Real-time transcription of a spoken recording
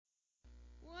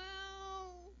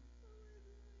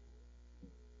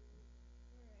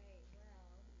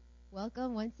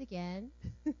Welcome once again.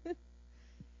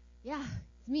 Yeah,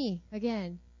 it's me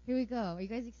again. Here we go. Are you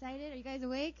guys excited? Are you guys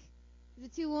awake? Is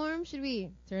it too warm? Should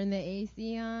we turn the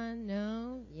AC on?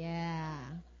 No? Yeah.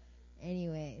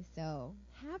 Anyway, so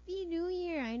Happy New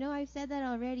Year. I know I've said that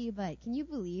already, but can you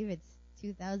believe it's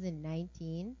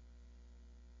 2019?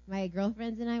 My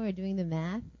girlfriends and I were doing the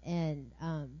math, and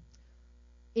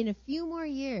in a few more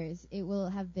years, it will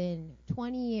have been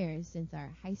 20 years since our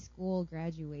high school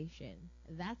graduation.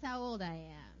 That's how old I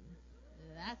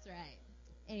am. That's right.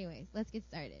 Anyways, let's get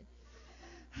started.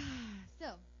 So,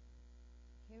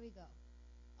 here we go.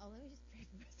 Oh, let me just pray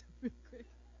for myself real quick.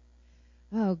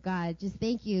 Oh, God, just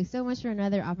thank you so much for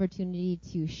another opportunity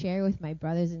to share with my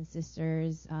brothers and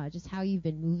sisters just how you've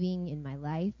been moving in my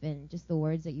life and just the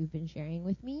words that you've been sharing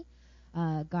with me.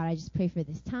 God, I just pray for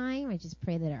this time. I just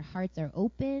pray that our hearts are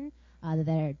open, that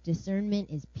our discernment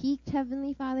is peaked,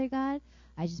 Heavenly Father God.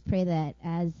 I just pray that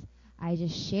as I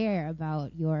just share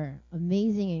about your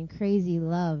amazing and crazy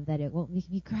love, that it won't make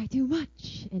me cry too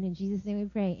much. And in Jesus' name we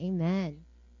pray, amen.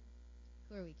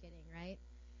 Who are we kidding, right?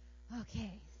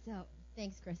 Okay, so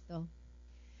thanks, Crystal.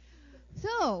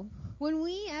 So, when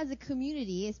we as a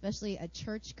community, especially a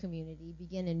church community,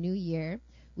 begin a new year,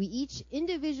 we each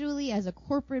individually as a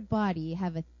corporate body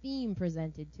have a theme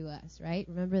presented to us, right?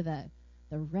 Remember the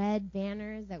red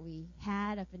banners that we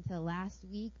had up until last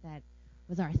week? That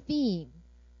was our theme.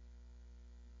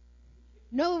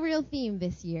 No real theme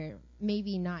this year.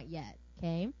 Maybe not yet,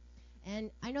 okay?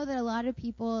 And I know that a lot of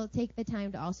people take the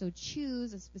time to also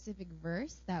choose a specific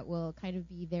verse that will kind of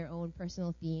be their own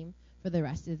personal theme for the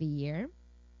rest of the year.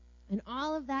 And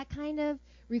all of that kind of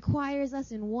requires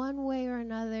us in one way or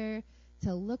another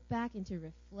to look back and to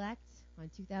reflect on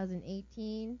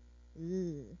 2018.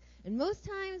 And most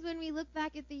times when we look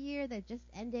back at the year that just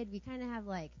ended, we kind of have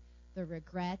like the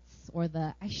regrets or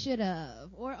the I should have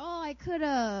or oh I could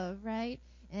have, right?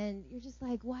 And you're just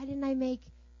like, why didn't I make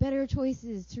better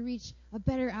choices to reach a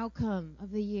better outcome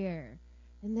of the year?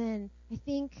 And then I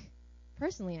think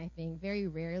very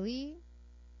rarely,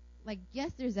 like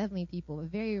yes, there's definitely people, but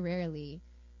very rarely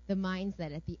the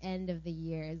mindset at the end of the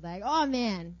year is like, oh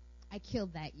man, I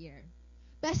killed that year.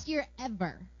 Best year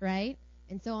ever, right?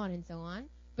 And so on and so on.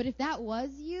 But if that was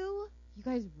you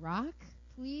guys rock.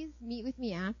 Please meet with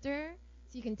me after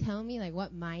so you can tell me like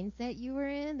what mindset you were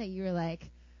in, that you were like,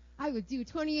 I would do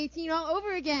 2018 all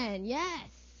over again. Yes.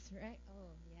 Right? Oh,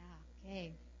 yeah.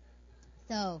 Okay.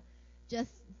 So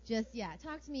just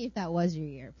talk to me if that was your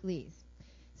year, please.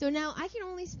 So now I can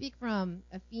only speak from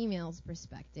a female's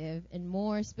perspective, and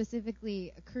more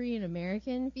specifically a Korean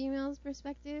American female's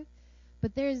perspective.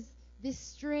 But there's this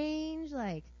strange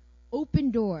like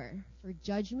open door for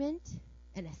judgment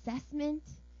and assessment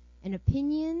and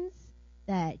opinions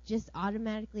that just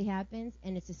automatically happens,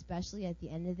 and it's especially at the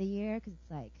end of the year because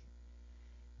it's like,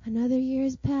 another year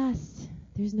has passed.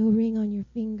 There's no ring on your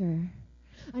finger.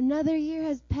 Another year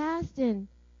has passed and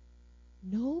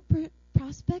no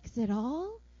prospects at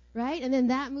all, right? And then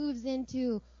that moves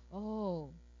into, oh,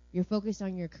 you're focused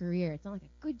on your career. It's not like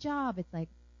a good job. It's like,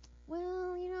 well,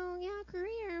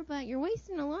 career, but you're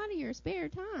wasting a lot of your spare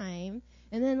time.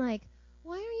 And then like,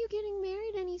 why aren't you getting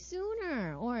married any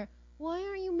sooner? Or why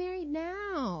aren't you married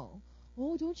now?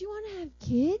 Oh, don't you want to have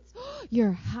kids?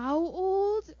 You're how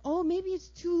old? Oh, maybe it's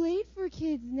too late for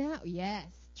kids now. Yes,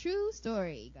 true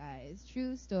story, guys.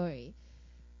 True story.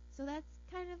 So that's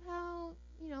kind of how,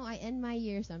 I end my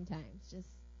year sometimes. Just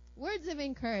words of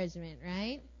encouragement,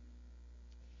 right?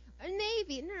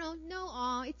 Maybe.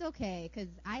 No, it's okay, because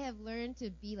I have learned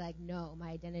to be like, no, my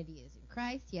identity is in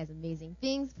Christ. He has amazing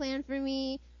things planned for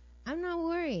me. I'm not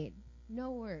worried.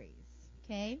 No worries,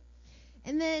 okay?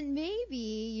 And then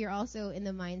maybe you're also in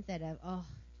the mindset of,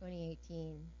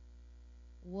 2018,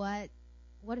 what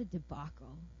a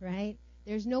debacle, right?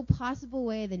 There's no possible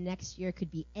way the next year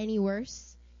could be any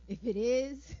worse. If it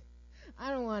is, I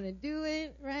don't want to do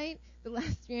it, right? The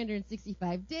last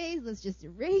 365 days, let's just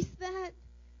erase that.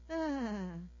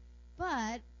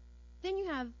 But then you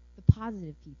have the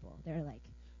positive people. They're like,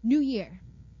 new year.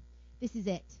 This is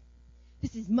it.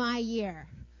 This is my year.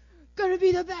 Gonna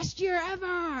be the best year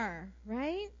ever,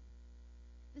 right?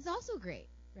 It's also great,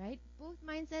 right? Both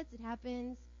mindsets, it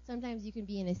happens. Sometimes you can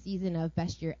be in a season of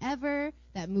best year ever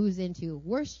that moves into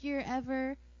worst year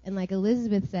ever. And like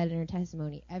Elizabeth said in her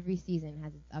testimony, every season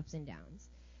has its ups and downs.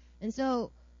 And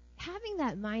so having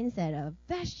that mindset of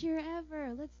best year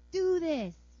ever, let's do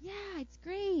this. Yeah, it's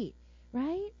great,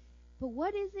 right? But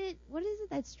what is it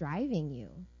that's driving you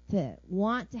to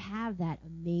want to have that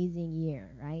amazing year,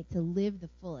 right? To live the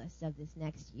fullest of this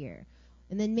next year.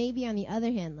 And then maybe on the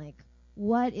other hand, like,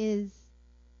 what is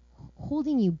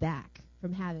holding you back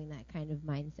from having that kind of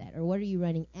mindset? Or what are you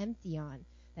running empty on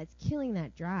that's killing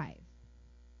that drive?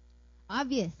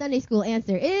 Obvious Sunday school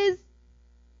answer is,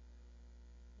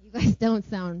 you guys don't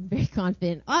sound very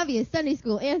confident. Obvious Sunday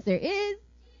school answer is,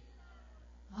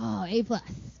 A+.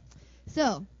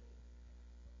 So,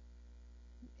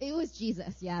 it was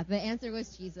Jesus, yeah. The answer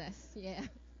was Jesus, yeah.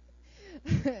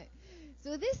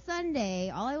 So this Sunday,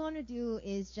 all I want to do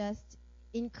is just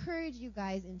encourage you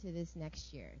guys into this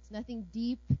next year. It's nothing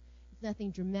deep. It's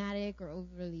nothing dramatic or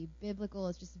overly biblical.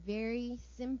 It's just very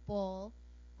simple.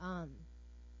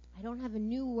 I don't have a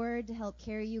new word to help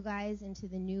carry you guys into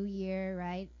the new year,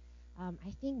 right?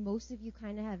 I think most of you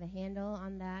kind of have a handle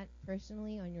on that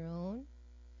personally on your own.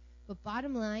 But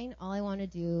bottom line, all I want to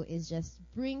do is just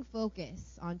bring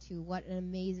focus onto what an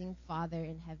amazing Father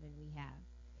in heaven we have.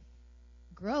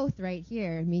 Growth right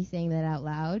here, me saying that out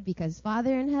loud, because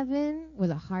Father in heaven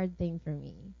was a hard thing for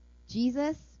me.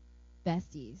 Jesus,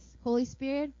 besties. Holy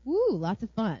Spirit, woo, lots of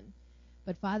fun.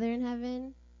 But Father in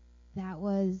heaven, that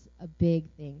was a big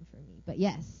thing for me. But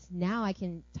yes, now I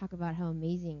can talk about how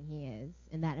amazing he is,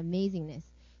 and that amazingness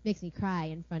makes me cry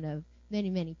in front of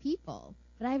many, many people.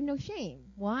 But I have no shame.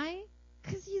 Why?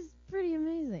 Because he's pretty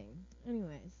amazing.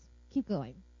 Anyways, keep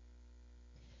going.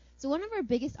 So one of our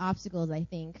biggest obstacles, I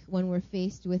think, when we're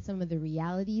faced with some of the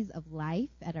realities of life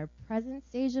at our present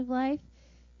stage of life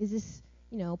is this,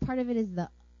 part of it is the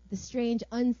strange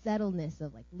unsettledness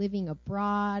of like living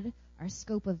abroad, our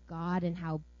scope of God and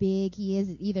how big he is.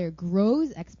 It either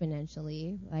grows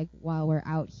exponentially, like while we're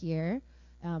out here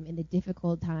in the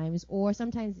difficult times, or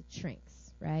sometimes it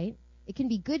shrinks, right? It can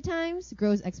be good times,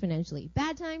 grows exponentially.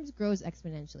 Bad times, grows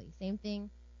exponentially. Same thing,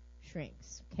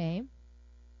 shrinks, okay?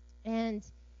 And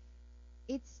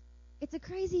it's a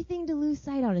crazy thing to lose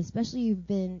sight on, especially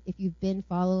if you've been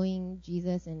following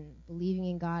Jesus and believing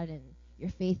in God and your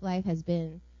faith life has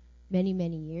been many,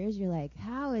 many years. You're like,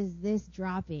 how is this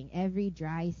dropping every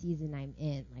dry season I'm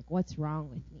in? Like, what's wrong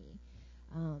with me?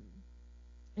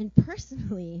 And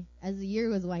personally, as the year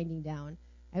was winding down,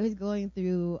 I was going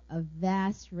through a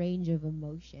vast range of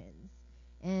emotions.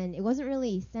 And it wasn't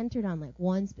really centered on like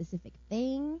one specific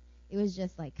thing. It was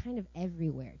just like kind of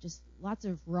everywhere. Just lots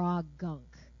of raw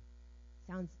gunk.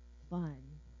 Sounds fun,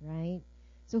 right?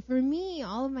 So for me,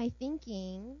 all of my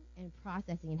thinking and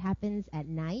processing, it happens at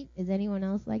night. Is anyone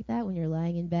else like that? When you're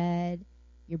lying in bed,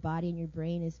 your body and your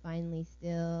brain is finally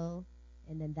still,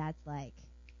 and then that's like,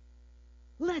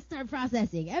 let's start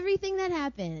processing everything that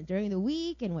happened during the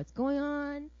week and what's going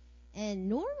on. And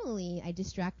normally I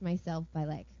distract myself by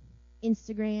like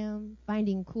Instagram,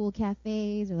 finding cool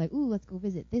cafes, or like, ooh, let's go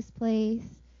visit this place.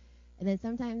 And then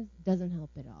sometimes it doesn't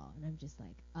help at all. And I'm just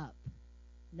like up,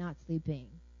 not sleeping,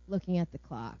 looking at the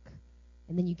clock.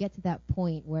 And then you get to that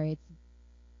point where it's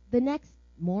the next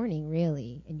morning,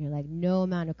 really, and you're like, no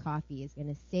amount of coffee is going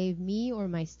to save me or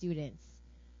my students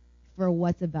for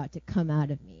what's about to come out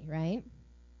of me, right?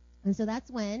 And so that's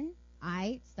when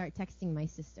I start texting my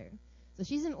sister. So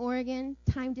she's in Oregon.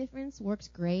 Time difference works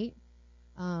great.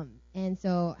 And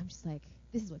so I'm just like,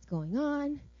 this is what's going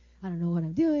on. I don't know what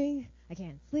I'm doing. I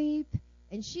can't sleep.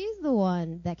 And she's the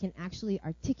one that can actually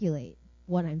articulate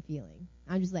what I'm feeling.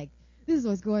 I'm just like, this is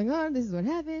what's going on. This is what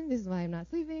happened. This is why I'm not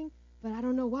sleeping. But I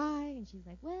don't know why. And she's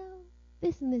like, well,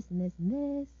 this and this and this and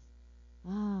this.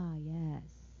 Ah, yes.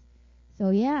 So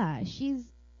yeah, she's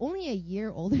only a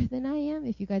year older than I am.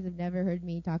 If you guys have never heard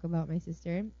me talk about my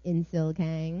sister in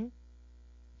Silkang.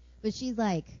 But she's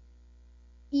like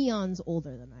eons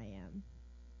older than I am.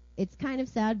 It's kind of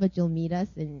sad, but you'll meet us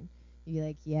and you'll be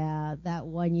like, yeah, that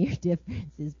 1 year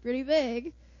difference is pretty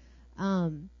big.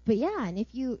 But yeah, and if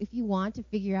you want to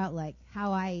figure out like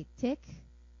how I tick,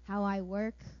 how I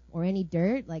work, or any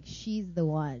dirt, like she's the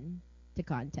one to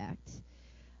contact.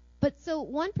 But so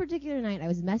one particular night I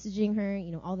was messaging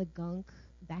her, all the gunk,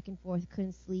 back and forth,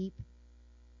 couldn't sleep.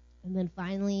 And then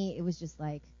finally it was just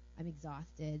like, I'm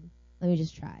exhausted. Let me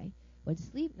just try. Went to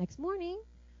sleep. Next morning,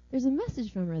 there's a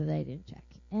message from her that I didn't check.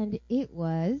 And it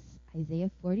was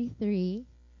Isaiah 43,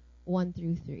 1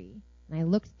 through 3. And I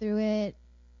looked through it,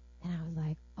 and I was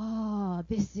like, oh,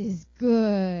 this is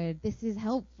good. This is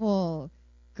helpful.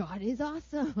 God is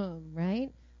awesome, right?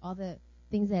 All the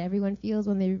things that everyone feels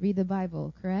when they read the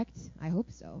Bible, correct? I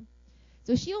hope so.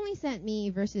 So she only sent me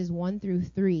verses 1 through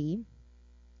 3,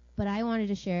 but I wanted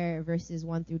to share verses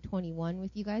 1 through 21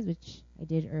 with you guys, which I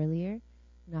did earlier.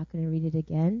 I'm not going to read it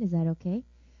again. Is that okay?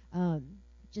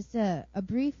 Just a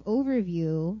brief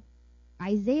overview.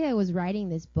 Isaiah was writing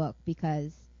this book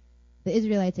because the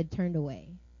Israelites had turned away,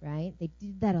 right? They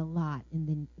did that a lot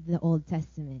in the Old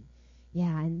Testament.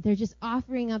 Yeah, and they're just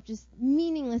offering up just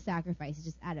meaningless sacrifices,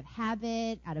 just out of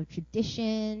habit, out of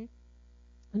tradition.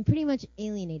 and pretty much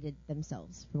alienated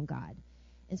themselves from God.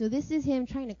 And so this is him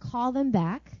trying to call them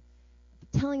back,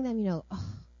 telling them,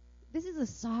 this is a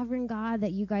sovereign God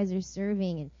that you guys are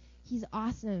serving, and he's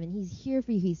awesome, and he's here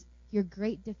for you. He's your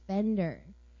great defender.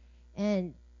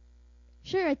 And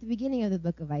sure, at the beginning of the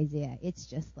book of Isaiah, it's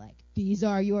just like, these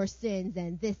are your sins,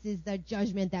 and this is the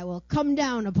judgment that will come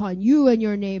down upon you and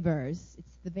your neighbors.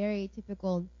 It's the very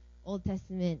typical Old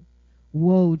Testament,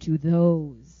 woe to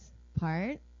those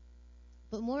part.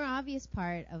 But more obvious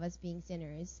part of us being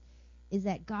sinners is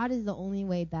that God is the only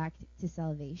way back to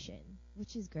salvation,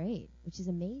 which is great, which is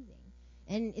amazing.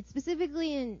 And it's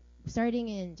specifically starting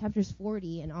in chapters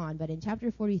 40 and on, but in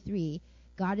chapter 43,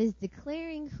 God is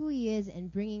declaring who he is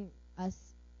and bringing us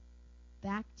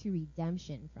back to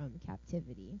redemption from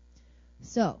captivity.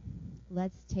 So,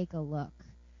 let's take a look.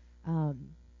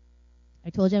 I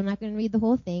told you I'm not going to read the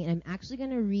whole thing, and I'm actually going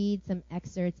to read some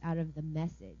excerpts out of the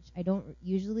Message. I don't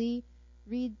usually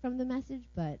read from the Message,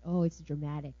 but it's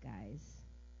dramatic, guys.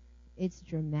 It's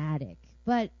dramatic.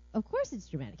 But of course it's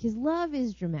dramatic. His love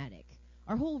is dramatic.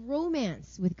 Our whole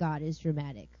romance with God is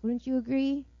dramatic. Wouldn't you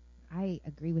agree? I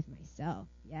agree with myself,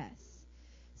 yes.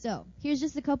 So, here's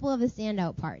just a couple of the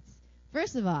standout parts.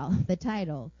 First of all, the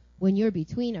title, When You're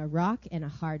Between a Rock and a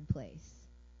Hard Place.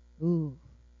 Ooh,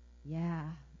 yeah,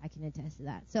 I can attest to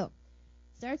that. So,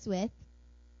 starts with,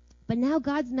 but now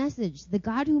God's message, the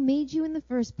God who made you in the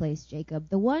first place, Jacob,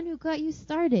 the one who got you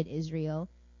started, Israel.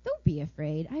 Don't be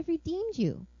afraid. I've redeemed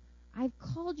you. I've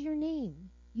called your name.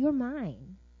 You're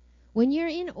mine. When you're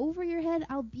in over your head,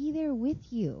 I'll be there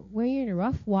with you. When you're in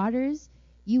rough waters,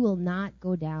 you will not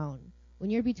go down. When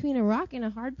you're between a rock and a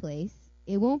hard place,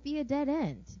 it won't be a dead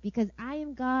end, because I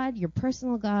am God, your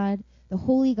personal God, the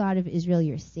holy God of Israel,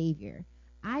 your Savior.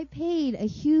 I paid a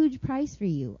huge price for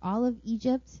you, all of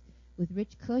Egypt, with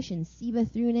rich Cush and Seba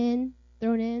thrown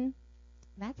in.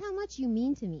 That's how much you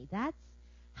mean to me. That's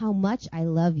how much I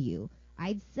love you.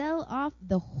 I'd sell off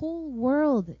the whole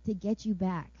world to get you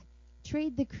back.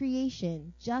 Trade the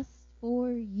creation just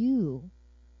for you.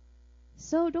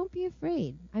 So don't be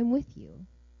afraid. I'm with you.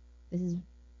 This is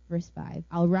verse 5.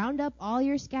 I'll round up all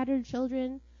your scattered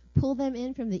children, pull them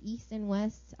in from the east and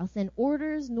west. I'll send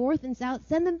orders north and south.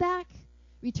 Send them back.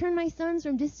 Return my sons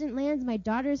from distant lands, my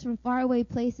daughters from faraway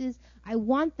places. I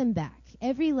want them back.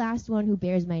 Every last one who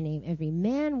bears my name, every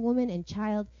man, woman, and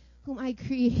child whom I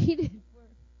created for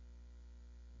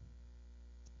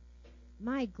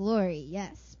my glory.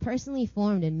 Yes, personally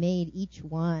formed and made each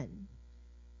one.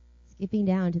 Skipping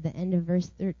down to the end of verse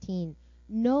 13.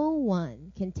 No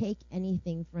one can take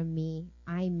anything from me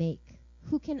I make.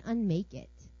 Who can unmake it?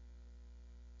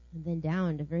 And then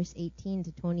down to verse 18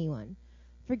 to 21.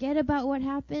 Forget about what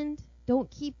happened. Don't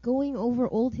keep going over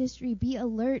old history. Be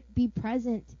alert. Be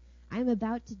present. I'm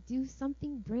about to do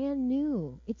something brand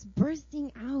new. It's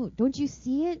bursting out. Don't you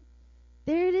see it?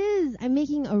 There it is. I'm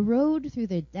making a road through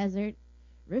the desert,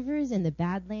 rivers in the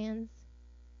badlands.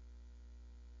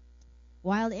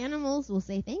 Wild animals will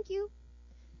say thank you.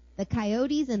 The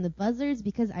coyotes and the buzzards,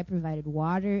 because I provided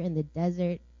water in the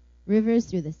desert, rivers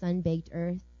through the sun-baked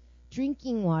earth,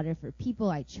 drinking water for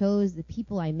people I chose, the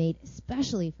people I made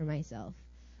especially for myself,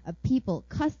 a people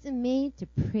custom-made to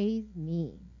praise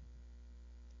me.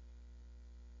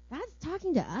 God's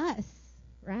talking to us,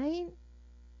 right?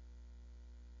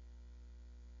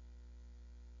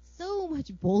 So much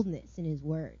boldness in his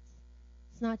words.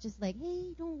 It's not just like,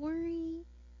 hey, don't worry,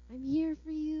 I'm here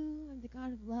for you, I'm the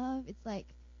God of love. It's like,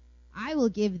 I will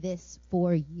give this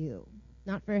for you,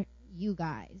 not for you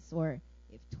guys. Or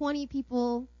if 20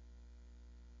 people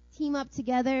team up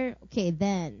together, okay,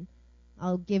 then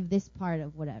I'll give this part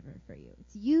of whatever for you.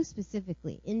 It's you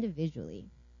specifically, individually.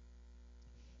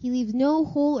 He leaves no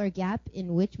hole or gap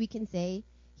in which we can say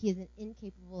he is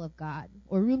incapable of God,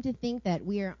 or room to think that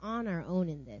we are on our own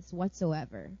in this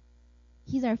whatsoever.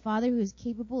 He's our Father who is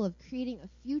capable of creating a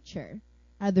future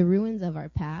out of the ruins of our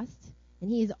past. And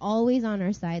he is always on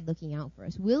our side looking out for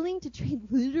us, willing to trade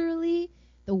literally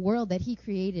the world that he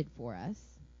created for us.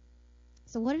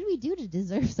 So what did we do to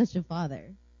deserve such a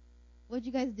father? What did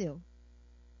you guys do?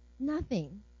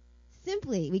 Nothing.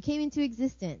 Simply, we came into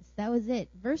existence. That was it.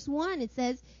 Verse 1, it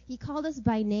says he called us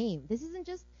by name. This isn't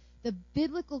just the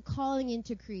biblical calling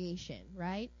into creation,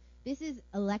 right? This is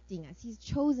electing us. He's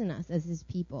chosen us as his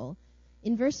people.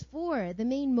 In verse 4, the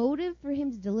main motive for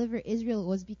him to deliver Israel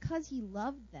was because he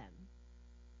loved them.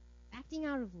 Acting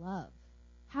out of love.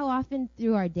 How often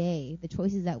through our day, the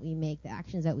choices that we make, the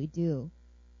actions that we do,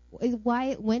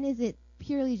 when is it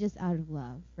purely just out of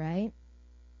love, right?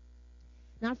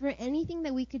 Not for anything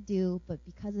that we could do, but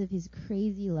because of his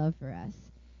crazy love for us.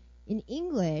 In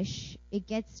English, it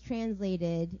gets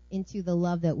translated into the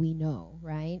love that we know,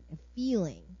 right? A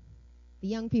feeling. The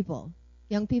young people,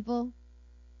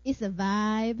 it's a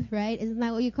vibe, right? Isn't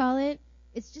that what you call it?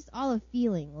 It's just all a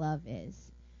feeling, love is.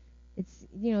 It's,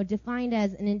 defined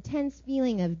as an intense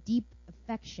feeling of deep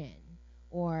affection,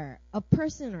 or a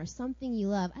person or something you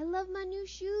love. I love my new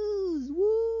shoes.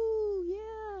 Woo,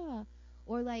 yeah.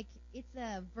 Or like it's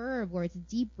a verb where it's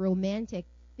deep romantic,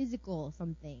 physical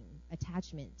something,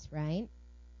 attachment, right?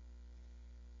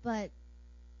 But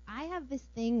I have this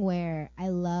thing where I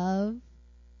love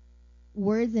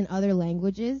words in other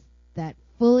languages that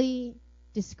fully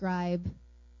describe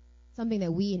something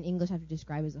that we in English have to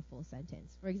describe as a full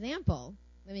sentence. For example,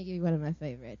 let me give you one of my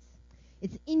favorites.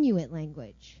 It's Inuit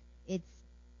language. It's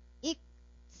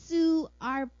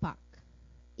Itsuarpak.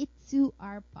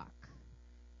 Itsuarpak.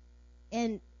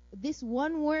 And this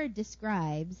one word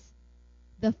describes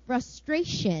the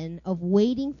frustration of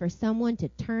waiting for someone to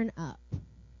turn up.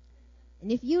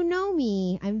 And if you know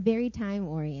me, I'm very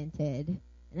time-oriented,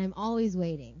 and I'm always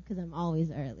waiting because I'm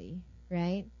always early,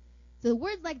 right? So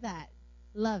words like that,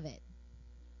 love it.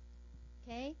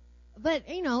 Okay? But,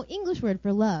 English word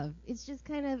for love, it's just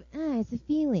kind of, it's a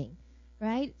feeling,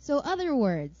 right? So other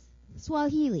words,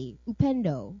 Swahili,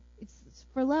 upendo, it's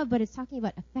for love, but it's talking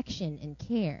about affection and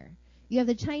care. You have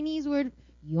the Chinese word,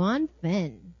 yuan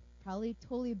fen. Probably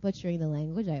totally butchering the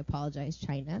language. I apologize,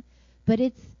 China. But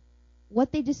it's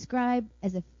what they describe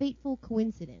as a fateful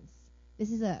coincidence.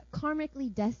 This is a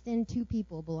karmically destined two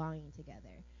people belonging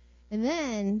together. And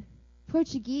then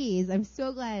Portuguese, I'm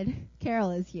so glad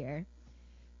Carol is here.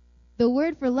 The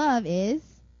word for love is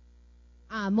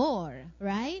amor,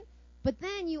 right? But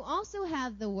then you also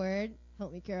have the word,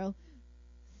 help me, Carol,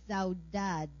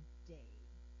 saudade.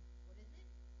 What is it?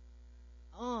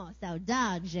 Oh,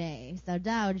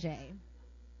 saudade.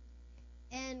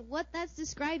 And what that's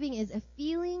describing is a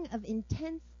feeling of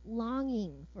intense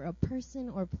longing for a person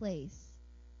or place.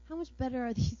 How much better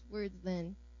are these words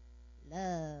than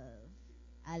love?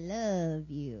 I love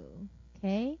you.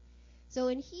 Okay? So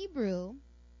in Hebrew,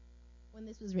 when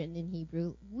this was written in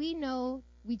Hebrew, we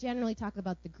generally talk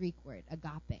about the Greek word,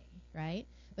 agape, right?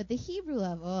 But the Hebrew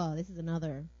love, this is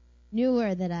another new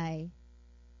word that I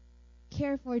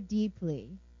care for deeply,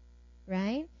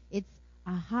 right? It's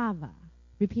ahava.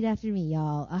 Repeat after me,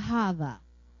 y'all. Ahava.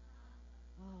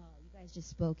 Oh, you guys just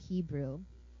spoke Hebrew.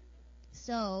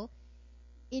 So,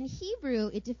 in Hebrew,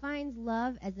 it defines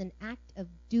love as an act of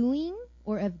doing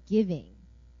or of giving.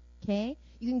 Okay?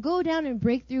 You can go down and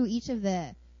break through each of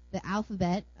the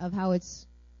alphabet of how it's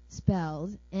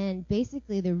spelled, and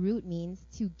basically the root means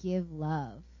to give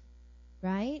love.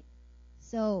 Right?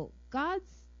 So, God's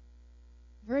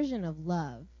version of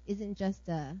love isn't just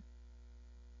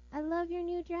I love your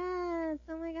new dress,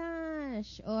 oh my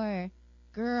gosh, or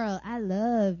girl, I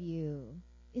love you.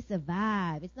 It's a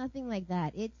vibe. It's nothing like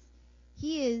that.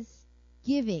 He is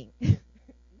giving.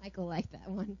 Michael liked that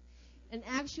one. An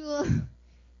actual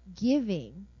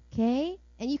giving, okay?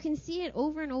 And you can see it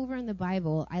over and over in the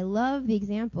Bible. I love the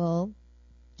example,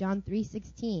 John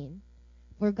 3:16.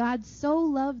 For God so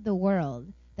loved the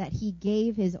world that he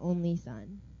gave his only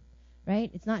son. Right?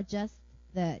 It's not just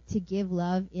to give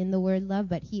love in the word love,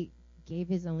 but he gave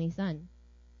his only son.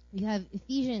 You have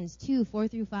Ephesians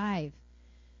 2:4-5.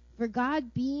 For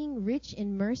God being rich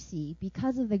in mercy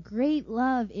because of the great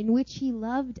love in which he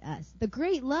loved us. The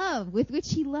great love with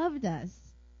which he loved us.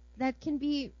 That can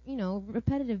be,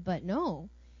 repetitive, but no.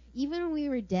 Even when we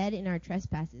were dead in our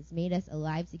trespasses, made us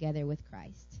alive together with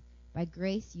Christ. By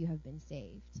grace you have been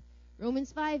saved.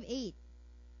 Romans 5:8.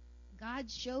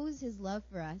 God shows his love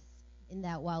for us in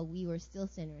that while we were still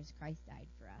sinners, Christ died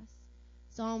for us.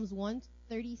 Psalms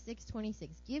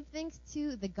 136:26. Give thanks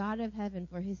to the God of heaven,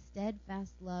 for his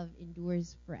steadfast love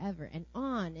endures forever. And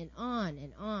on and on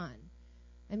and on.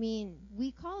 I mean,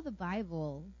 we call the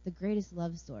Bible the greatest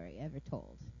love story ever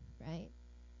told, right?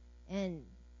 And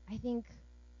I think,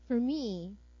 for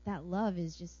me, that love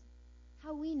is just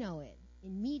how we know it.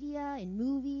 In media, in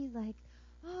movies, like,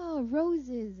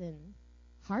 roses and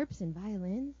harps and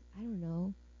violins. I don't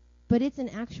know. But it's an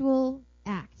actual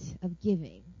act of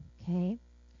giving, okay?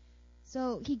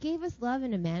 So he gave us love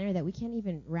in a manner that we can't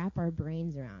even wrap our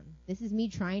brains around. This is me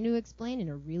trying to explain in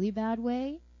a really bad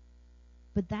way,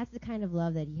 but that's the kind of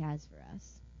love that he has for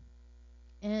us.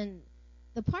 And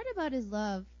the part about his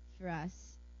love for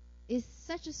us is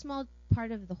such a small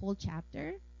part of the whole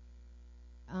chapter.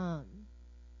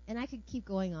 And I could keep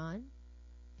going on,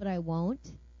 but I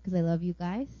won't because I love you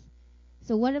guys.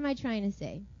 So what am I trying to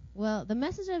say? Well, the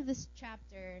message of this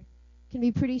chapter can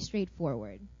be pretty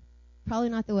straightforward. Probably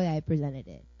not the way I presented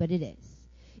it, but it is.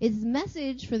 It's a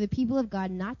message for the people of God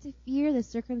not to fear the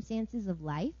circumstances of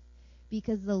life,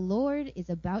 because the Lord is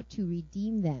about to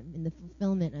redeem them in the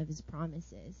fulfillment of his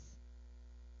promises.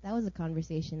 That was a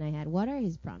conversation I had. What are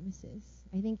his promises?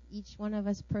 I think each one of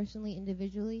us personally,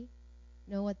 individually,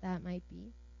 know what that might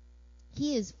be.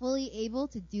 He is fully able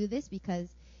to do this because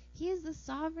he is the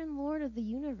sovereign Lord of the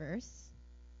universe,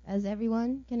 as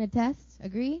everyone can attest.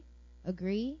 Agree?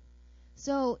 Agree?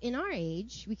 So in our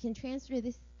age, we can transfer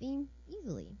this theme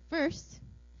easily. First,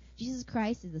 Jesus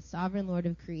Christ is the sovereign Lord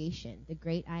of creation, the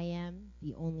great I am,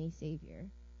 the only Savior.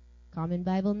 Common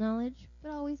Bible knowledge,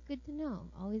 but always good to know,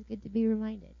 always good to be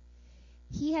reminded.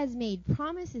 He has made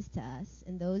promises to us,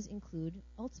 and those include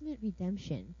ultimate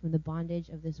redemption from the bondage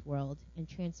of this world and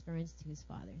transference to his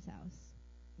Father's house.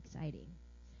 Exciting.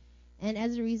 And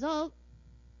as a result,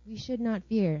 we should not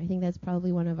fear. I think that's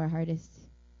probably one of our hardest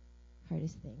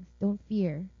things. Don't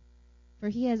fear, for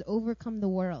he has overcome the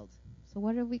world. So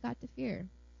what have we got to fear?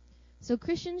 So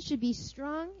Christians should be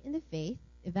strong in the faith,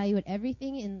 evaluate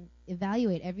everything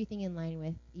in line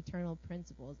with eternal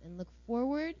principles, and look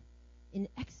forward in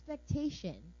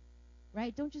expectation,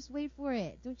 right? Don't just wait for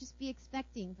it. Don't just be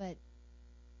expecting, but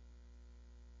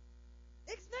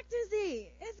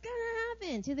expectancy. It's going to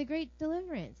happen to the great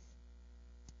deliverance.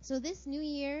 So this new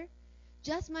year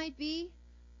just might be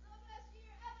the best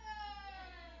year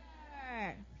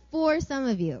ever for some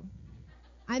of you.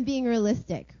 I'm being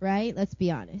realistic, right? Let's be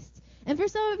honest. And for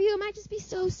some of you, it might just be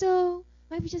so-so.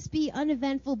 Might just be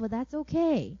uneventful, but that's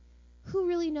okay. Who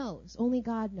really knows? Only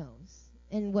God knows.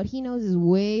 And what he knows is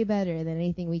way better than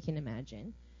anything we can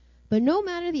imagine. But no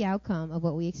matter the outcome of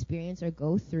what we experience or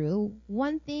go through,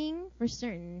 one thing for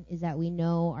certain is that we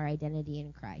know our identity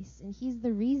in Christ. And he's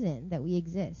the reason that we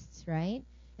exist, right?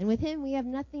 And with him, we have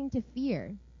nothing to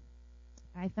fear.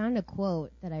 I found a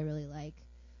quote that I really like.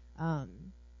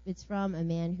 It's from a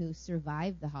man who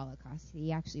survived the Holocaust.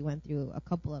 He actually went through a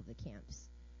couple of the camps.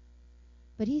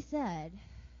 But he said,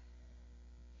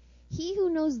 "He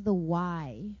who knows the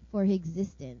why for his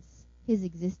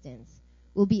existence,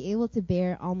 will be able to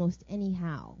bear almost any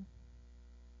how."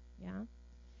 Yeah?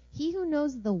 He who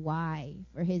knows the why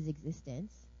for his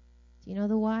existence, do you know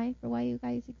the why for why you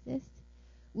guys exist?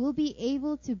 Will be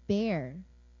able to bear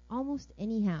almost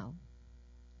anyhow.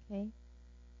 Okay?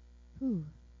 Whew.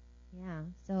 Yeah.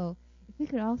 So if we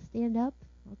could all stand up,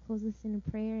 I'll close this in a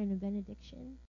prayer and a benediction.